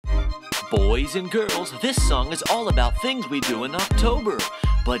Boys and girls, this song is all about things we do in October.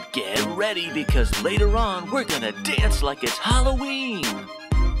 But get ready, because later on we're gonna dance like it's Halloween.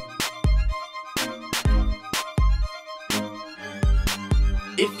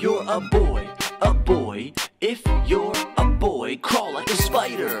 If you're a boy, if you're a boy, crawl like a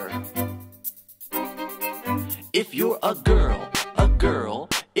spider. If you're a girl,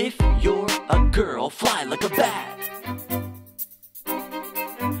 if you're a girl, fly like a bat.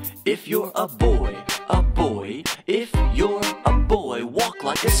 If you're a boy, if you're a boy, walk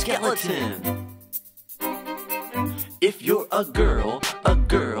like a skeleton. If you're a girl,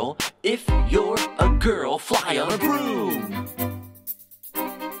 if you're a girl, fly on a broom.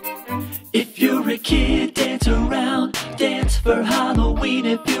 If you're a kid, dance around, dance for Halloween.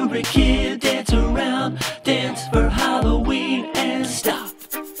 If you're a kid, dance around, dance for Halloween, and stop.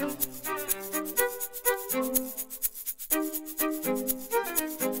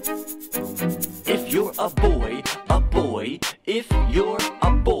 If you're a boy, if you're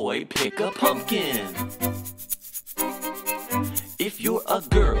a boy, pick a pumpkin. If you're a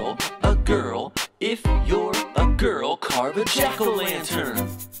girl, if you're a girl, carve a jack-o'-lantern.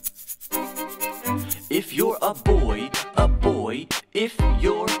 If you're a boy, if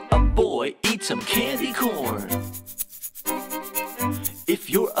you're a boy, eat some candy corn. If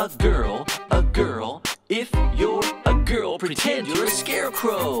you're a girl, if you're a girl, pretend you're a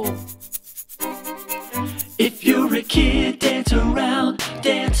scarecrow. If you're a kid, dance around,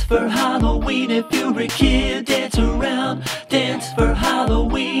 dance for Halloween. If you're a kid, dance around, dance for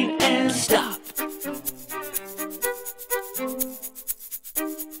Halloween, and stop.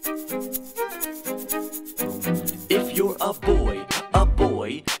 If you're a boy,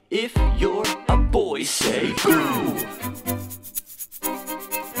 if you're a boy, say boo.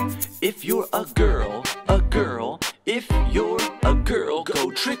 If you're a girl, if you're a girl,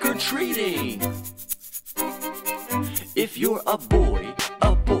 go trick-or-treating. If you're a boy,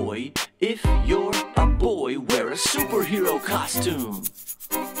 if you're a boy, wear a superhero costume.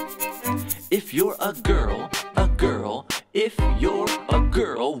 If you're a girl, if you're a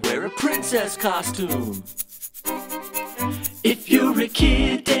girl, wear a princess costume. If you're a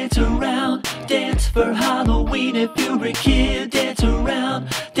kid, dance around, dance for Halloween. If you're a kid, dance around,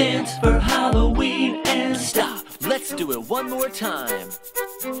 dance for Halloween, and stop. Let's do it one more time.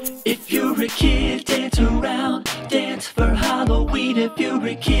 If you're a kid, dance around, dance for Halloween. If you're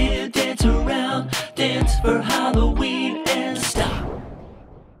a kid, dance around, dance for Halloween,